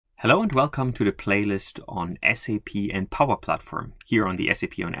Hello and welcome to the playlist on SAP and Power Platform here on the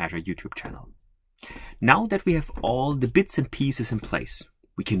SAP on Azure YouTube channel. Now that we have all the bits and pieces in place,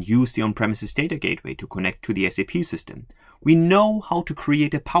 we can use the on-premises data gateway to connect to the SAP system. We know how to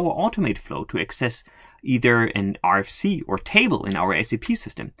create a Power Automate flow to access either an RFC or table in our SAP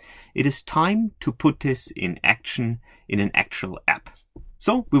system. It is time to put this in action in an actual app.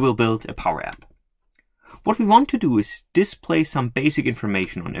 So we will build a Power App. What we want to do is display some basic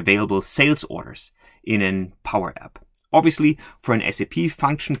information on available sales orders in a Power App. Obviously, for an SAP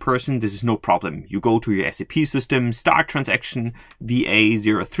function person, this is no problem. You go to your SAP system, start transaction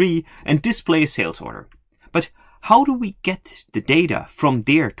VA03 and display a sales order. But how do we get the data from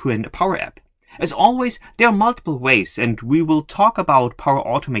there to a Power App? As always, there are multiple ways, and we will talk about Power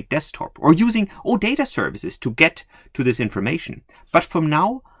Automate Desktop or using OData services to get to this information. But from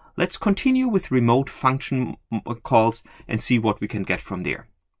now, let's continue with remote function calls and see what we can get from there.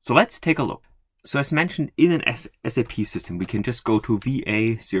 So let's take a look. So as mentioned, in an SAP system, we can just go to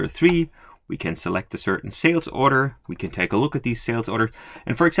VA03. We can select a certain sales order. We can take a look at these sales orders.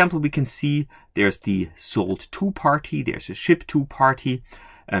 And for example, we can see there's the sold to party, there's a ship to party,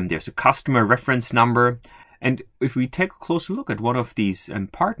 there's a customer reference number. And if we take a closer look at one of these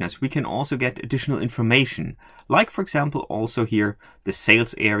partners, we can also get additional information, like, for example, also here, the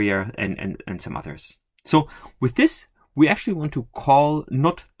sales area and some others. So with this, we actually want to call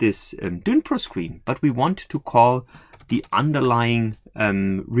not this DynPro screen, but we want to call the underlying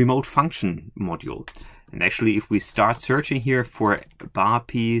remote function module. And actually, if we start searching here for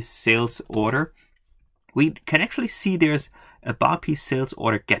SAP Sales Order, we can actually see there's a SAP Sales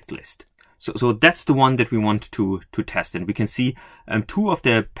Order get list. So that's the one that we want to test. And we can see two of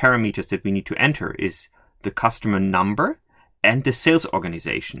the parameters that we need to enter is the customer number and the sales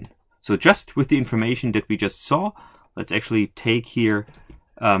organization. So just with the information that we just saw, let's actually take here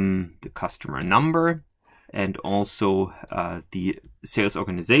the customer number and also the sales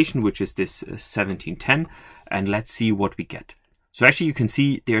organization, which is this 1710. And let's see what we get. So actually you can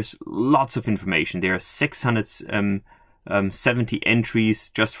see there's lots of information. There are 670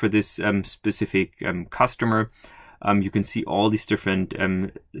 entries just for this specific customer. You can see all these different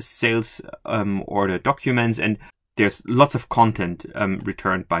sales order documents, and there's lots of content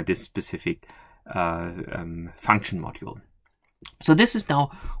returned by this specific function module. So this is now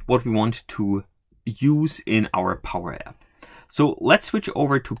what we want to use in our Power App. So let's switch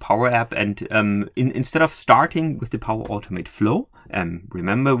over to Power App, and instead of starting with the Power Automate flow,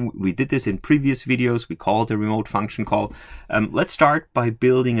 remember we did this in previous videos, we called a remote function call. Let's start by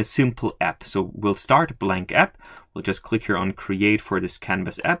building a simple app. So we'll start a blank app. We'll just click here on create for this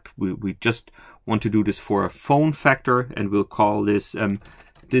canvas app. We just want to do this for a phone factor, and we'll call this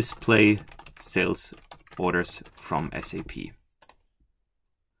display sales orders from SAP.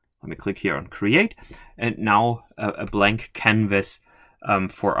 Let me click here on create, and now a blank canvas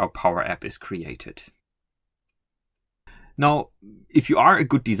for our Power App is created. Now, if you are a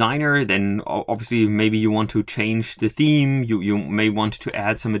good designer, then obviously maybe you want to change the theme. You may want to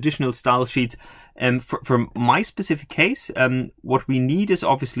add some additional style sheets. For my specific case, what we need is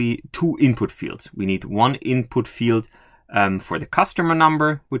obviously two input fields. We need one input field for the customer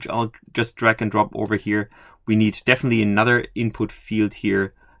number, which I'll just drag and drop over here. We need definitely another input field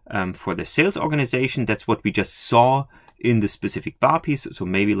here for the sales organization. That's what we just saw in the specific bar piece. So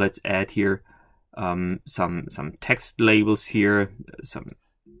maybe let's add here some text labels here, some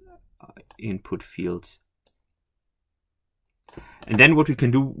input fields. And then what we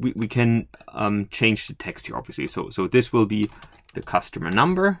can do, we can change the text here, obviously. So this will be the customer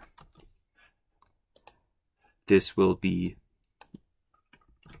number. This will be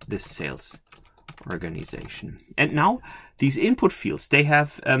the sales organization. And now these input fields, they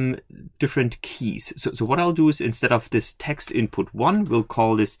have different keys. So what I'll do is, instead of this text input 1, we'll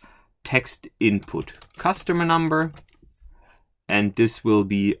call this text input customer number, and this will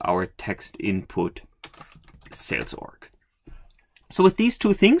be our text input sales org. So with these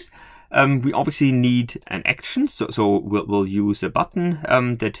two things, we obviously need an action. So we'll use a button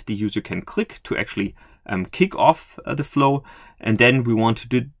that the user can click to actually kick off the flow. And then we want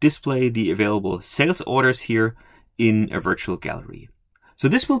to display the available sales orders here in a virtual gallery. So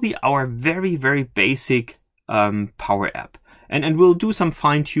this will be our very, very basic Power App. And we'll do some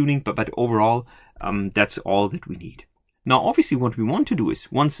fine tuning, but overall, that's all that we need. Now, obviously what we want to do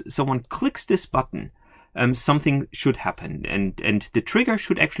is, once someone clicks this button, something should happen, and the trigger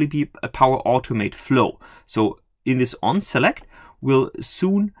should actually be a Power Automate flow. So in this on select, we'll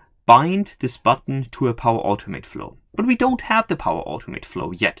soon bind this button to a Power Automate flow. But we don't have the Power Automate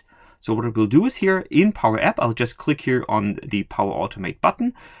flow yet. So what it will do is here in Power App, I'll just click here on the Power Automate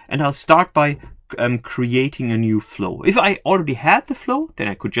button, and I'll start by creating a new flow. If I already had the flow, then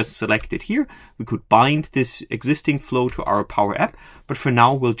I could just select it here. We could bind this existing flow to our Power App, but for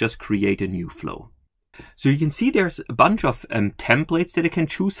now we'll just create a new flow. So you can see there's a bunch of templates that I can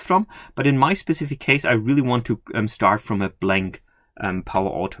choose from, but in my specific case, I really want to start from a blank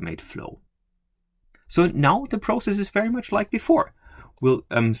Power Automate flow. So now the process is very much like before. We'll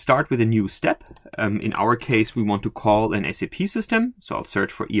start with a new step. In our case, we want to call an SAP system. So I'll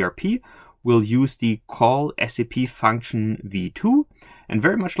search for ERP. We'll use the call SAP function v2. And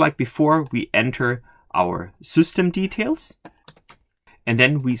very much like before, we enter our system details. And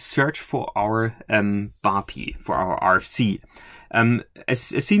then we search for our BAPI, for our RFC. As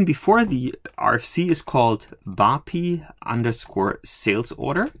seen before, the RFC is called BAPI_sales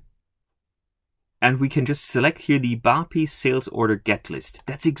order. And we can just select here the BAPI sales order get list.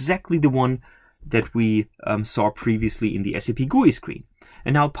 That's exactly the one that we saw previously in the SAP GUI screen.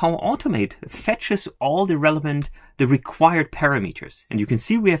 And now Power Automate fetches all the required parameters. And you can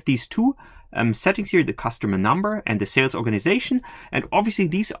see we have these two settings here, the customer number and the sales organization. And obviously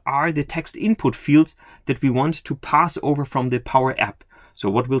these are the text input fields that we want to pass over from the Power App. So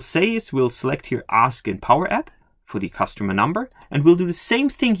what we'll say is we'll select here Ask in Power App for the customer number. And we'll do the same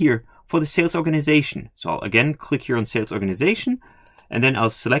thing here for the sales organization. So I'll again click here on sales organization, and then I'll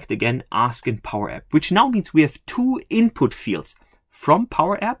select again Ask in Power App, which now means we have two input fields from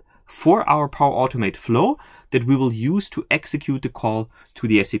Power App for our Power Automate flow that we will use to execute the call to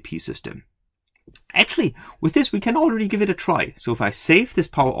the SAP system. Actually, with this, we can already give it a try. So if I save this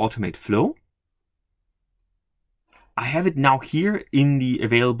Power Automate flow, I have it now here in the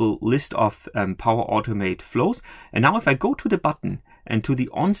available list of Power Automate flows. And now if I go to the button and to the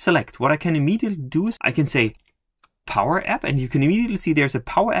on select, what I can immediately do is I can say Power App, and you can immediately see there's a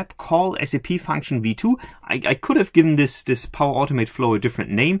Power App call SAP function v2. I could have given this Power Automate flow a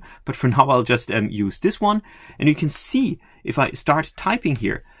different name, but for now I'll just use this one. And you can see if I start typing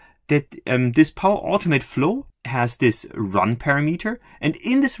here that this Power Automate flow has this run parameter. And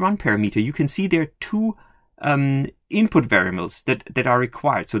in this run parameter, you can see there are two input variables that are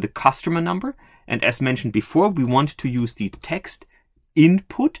required. So the customer number, and as mentioned before, we want to use the text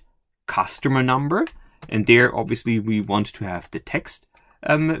input customer number, and there obviously we want to have the text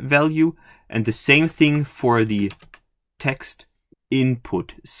value, and the same thing for the text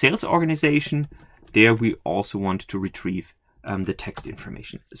input sales organization. There we also want to retrieve the text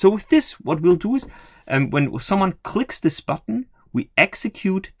information. So with this, what we'll do is when someone clicks this button, we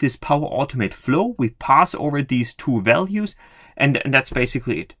execute this Power Automate flow, we pass over these two values, and that's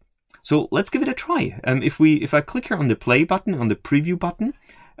basically it. So let's give it a try. If I click here on the play button, on the preview button,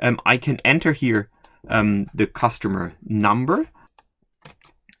 I can enter here the customer number,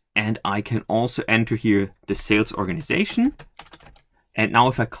 and I can also enter here the sales organization. And now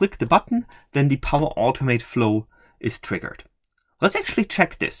if I click the button, then the Power Automate flow is triggered. Let's actually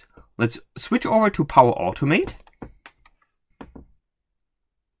check this. Let's switch over to Power Automate.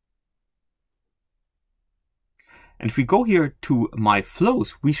 And if we go here to My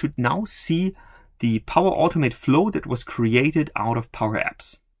Flows, we should now see the Power Automate flow that was created out of Power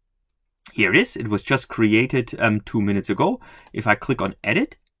Apps. Here it is. It was just created 2 minutes ago. If I click on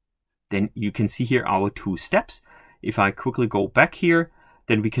Edit, then you can see here our two steps. If I quickly go back here,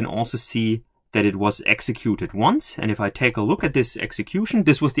 then we can also see that it was executed once. And if I take a look at this execution,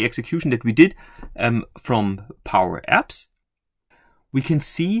 this was the execution that we did from Power Apps. We can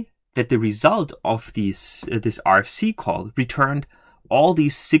see that the result of this RFC call returned all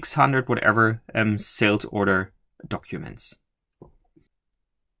these 600 whatever sales order documents.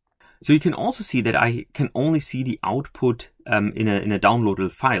 So you can also see that I can only see the output in a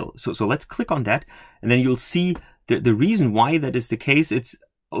downloadable file. So let's click on that, and then you'll see the reason why that is the case. It's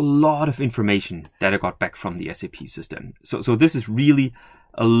a lot of information that I got back from the SAP system. So this is really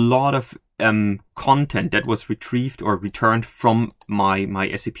a lot of content that was retrieved or returned from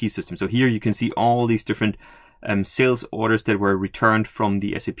my SAP system. So here you can see all these different sales orders that were returned from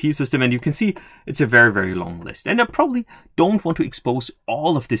the SAP system, and you can see it's a very, very long list. And I probably don't want to expose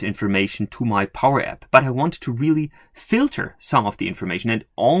all of this information to my Power App, but I want to really filter some of the information and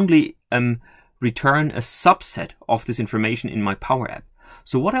only return a subset of this information in my Power App.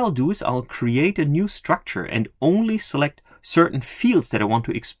 So what I'll do is I'll create a new structure and only select certain fields that I want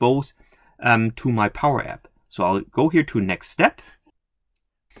to expose to my Power App. So I'll go here to Next Step,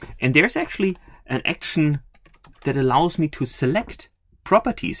 and there's actually an action that allows me to select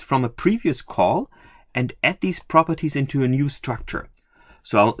properties from a previous call and add these properties into a new structure.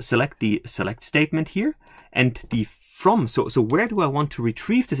 So I'll select the select statement here, and the from, so where do I want to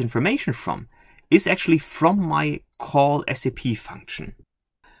retrieve this information from, is actually from my call SAP function.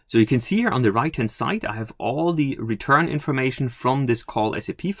 So you can see here on the right hand side, I have all the return information from this call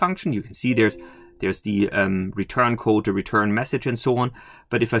SAP function. You can see there's the return code, the return message, and so on.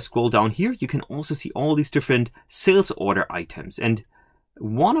 But if I scroll down here, you can also see all these different sales order items. And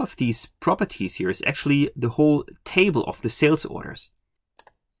one of these properties here is actually the whole table of the sales orders.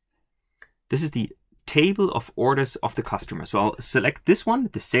 This is the table of orders of the customer. So I'll select this one,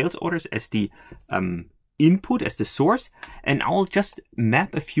 the sales orders, as the input, as the source, and I'll just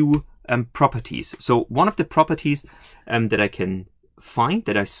map a few properties. So one of the properties that I can find,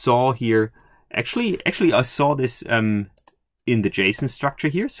 that I saw here, actually I saw this in the JSON structure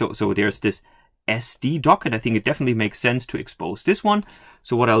here. So there's this SD doc, and I think it definitely makes sense to expose this one.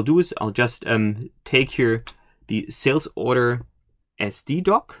 So what I'll do is I'll just take here the sales order SD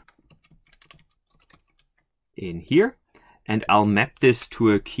doc in here, and I'll map this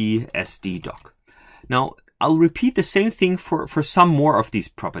to a key SD doc. Now I'll repeat the same thing for some more of these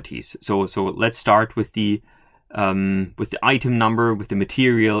properties. So let's start with the item number, with the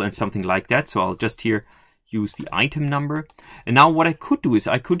material, and something like that. So I'll just here use the item number. And now what I could do is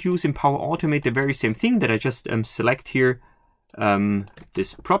I could use in Power Automate the very same thing, that I just select here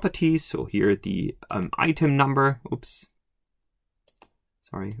this property. So here the item number. Oops.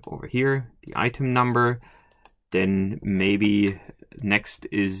 Sorry, over here the item number. Then maybe next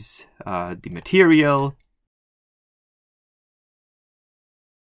is the material.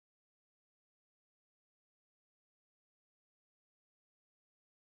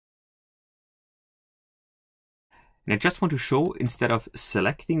 And I just want to show, instead of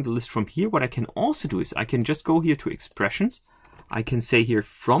selecting the list from here, what I can also do is I can just go here to expressions. I can say here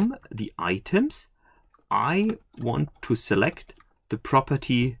from the items, I want to select the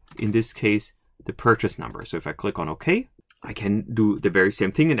property, in this case, the purchase number. So if I click on OK, I can do the very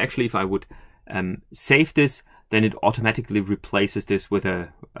same thing. And actually, if I would save this, then it automatically replaces this with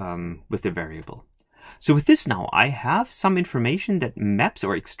a variable. So with this now, I have some information that maps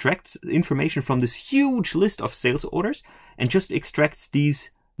or extracts information from this huge list of sales orders and just extracts these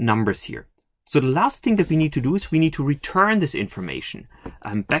numbers here. So the last thing that we need to do is we need to return this information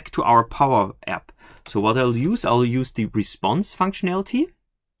back to our Power App. So what I'll use the response functionality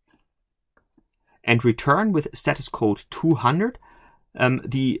and return with status code 200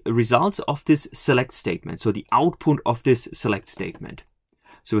 the results of this select statement. So the output of this select statement.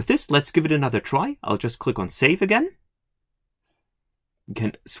 So with this, let's give it another try. I'll just click on Save again. You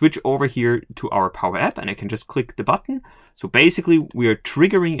can switch over here to our Power App, and I can just click the button. So basically, we are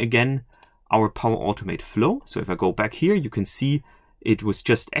triggering again our Power Automate flow. So if I go back here, you can see it was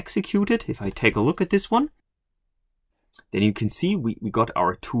just executed. If I take a look at this one, then you can see we got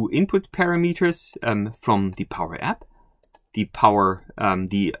our two input parameters from the Power App. The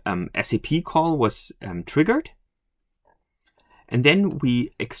SAP call was triggered. And then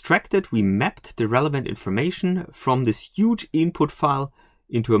we mapped the relevant information from this huge input file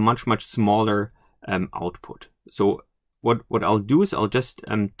into a much smaller output. So what I'll do is I'll just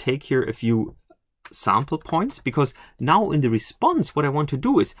take here a few sample points, because now in the response, what I want to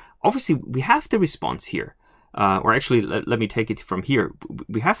do is, obviously we have the response here, or actually let me take it from here.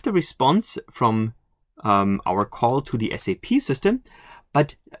 We have the response from our call to the SAP system.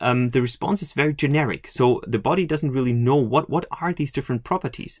 But the response is very generic, so the body doesn't really know what are these different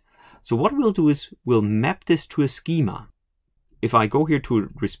properties. So what we'll do is we'll map this to a schema. If I go here to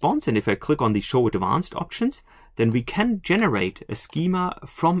response, and if I click on the show advanced options, then we can generate a schema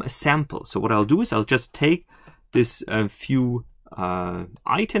from a sample. So what I'll do is I'll just take this few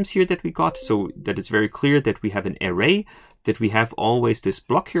items here that we got, so that it's very clear that we have an array, that we have always this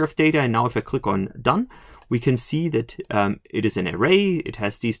block here of data. And now if I click on done, we can see that it is an array, it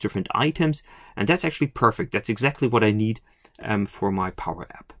has these different items, and that's actually perfect. That's exactly what I need for my Power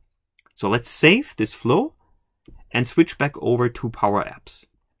App. So let's save this flow and switch back over to Power Apps.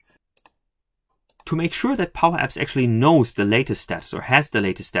 To make sure that Power Apps actually knows the latest status or has the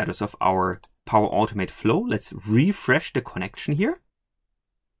latest status of our Power Automate flow, let's refresh the connection here.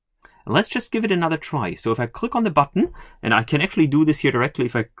 And let's just give it another try. So if I click on the button, and I can actually do this here directly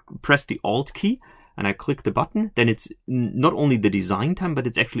if I press the Alt key, and I click the button, then it's not only the design time, but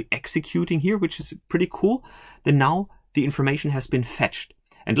it's actually executing here, which is pretty cool. Then now the information has been fetched.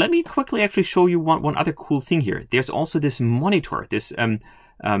 And let me quickly actually show you one other cool thing here. There's also this monitor, this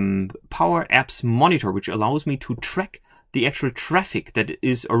Power Apps monitor, which allows me to track the actual traffic that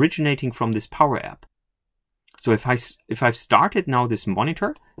is originating from this Power App. So if I've started now this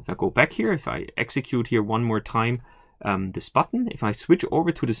monitor, if I go back here, if I execute here one more time this button. If I switch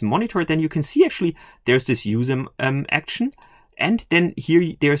over to this monitor, then you can see actually there's this user action, and then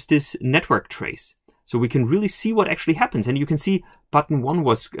here there's this network trace. So we can really see what actually happens, and you can see button 1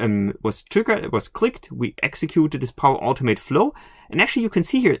 was triggered, it was clicked, we executed this Power Automate flow, and actually you can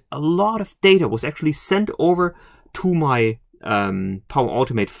see here a lot of data was actually sent over to my Power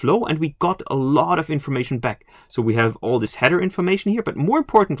Automate flow, and we got a lot of information back. So we have all this header information here, but more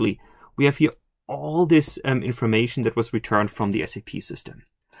importantly, we have here all this information that was returned from the SAP system.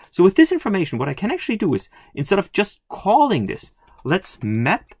 So with this information, what I can actually do is, instead of just calling this, let's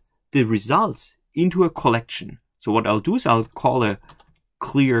map the results into a collection. So what I'll do is I'll call a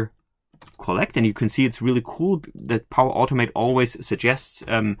clear collect, and you can see it's really cool that Power Automate always suggests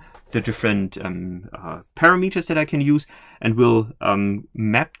the different parameters that I can use, and we'll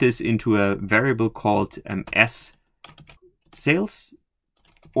map this into a variable called S Sales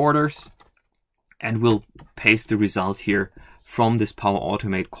Orders, and we'll paste the result here from this Power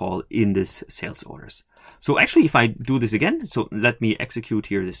Automate call in this sales orders. So actually, if I do this again, so let me execute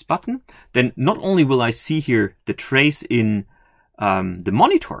here this button, then not only will I see here the trace in the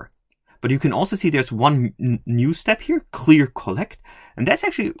monitor, but you can also see there's one new step here, clear collect. And that's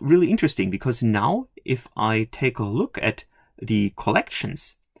actually really interesting, because now if I take a look at the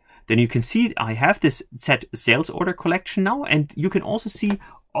collections, then you can see I have this set sales order collection now, and you can also see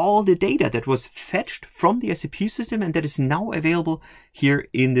all the data that was fetched from the SAP system and that is now available here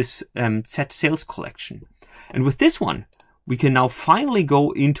in this set sales collection. And with this one, we can now finally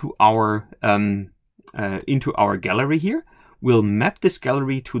go into our gallery here. We'll map this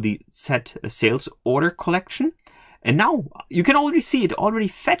gallery to the set sales order collection. And now you can already see it already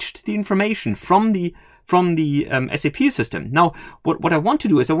fetched the information from the SAP system. Now, what I want to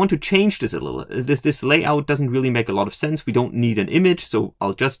do is I want to change this a little. This layout doesn't really make a lot of sense. We don't need an image, so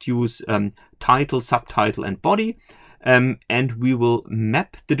I'll just use title, subtitle, and body, and we will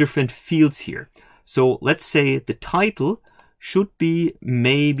map the different fields here. So let's say the title should be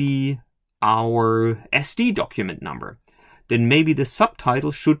maybe our SD document number. Then maybe the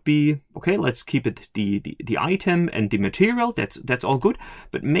subtitle should be, okay, let's keep it the item and the material. That's all good.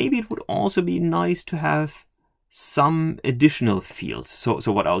 But maybe it would also be nice to have some additional fields.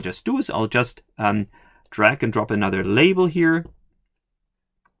 So what I'll just do is I'll just drag and drop another label here.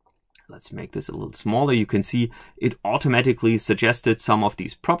 Let's make this a little smaller. You can see it automatically suggested some of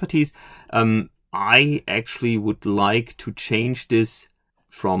these properties. I actually would like to change this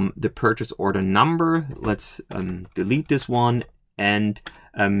from the purchase order number. Let's delete this one, and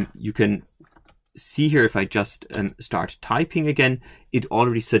you can see here, if I just start typing again, it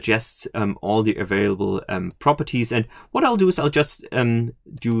already suggests all the available properties. And what I'll do is I'll just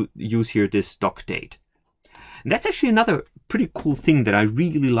use here this doc date. And that's actually another pretty cool thing that I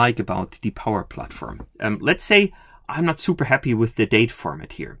really like about the Power Platform. Let's say I'm not super happy with the date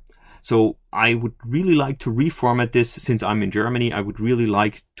format here. So I would really like to reformat this. Since I'm in Germany, I would really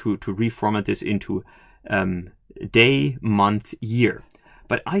like to reformat this into day, month, year.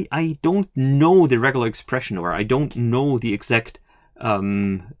 But I don't know the regular expression, or I don't know the exact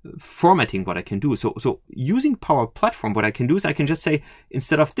formatting what I can do. So using Power Platform, what I can do is I can just say,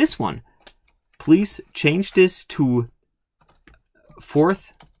 instead of this one, please change this to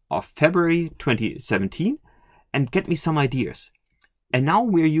 4th of February 2017 and get me some ideas. And now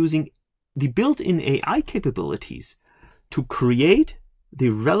we're using the built-in AI capabilities to create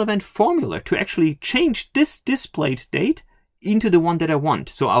the relevant formula to actually change this displayed date into the one that I want.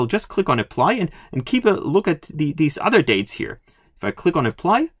 So I'll just click on apply and keep a look at these other dates here. If I click on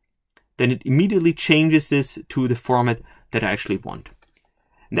apply, then it immediately changes this to the format that I actually want.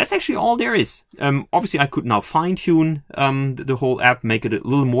 And that's actually all there is. Obviously, I could now fine-tune the whole app, make it a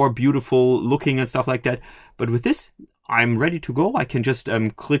little more beautiful looking and stuff like that. But with this, I'm ready to go. I can just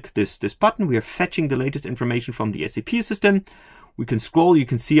click this button. We are fetching the latest information from the SAP system. We can scroll. You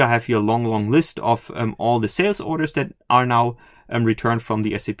can see I have here a long list of all the sales orders that are now returned from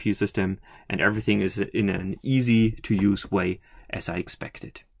the SAP system, and everything is in an easy to use way as I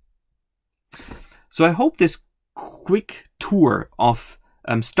expected. So I hope this quick tour of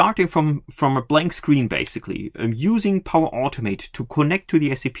starting from a blank screen, basically, using Power Automate to connect to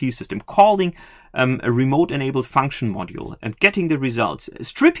the SAP system, calling a remote-enabled function module and getting the results,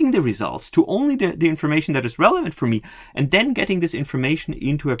 stripping the results to only the information that is relevant for me, and then getting this information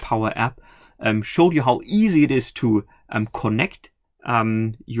into a Power App, showed you how easy it is to connect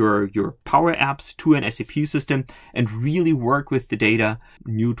your Power Apps to an SAP system and really work with the data,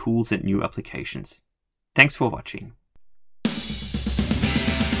 new tools and new applications. Thanks for watching.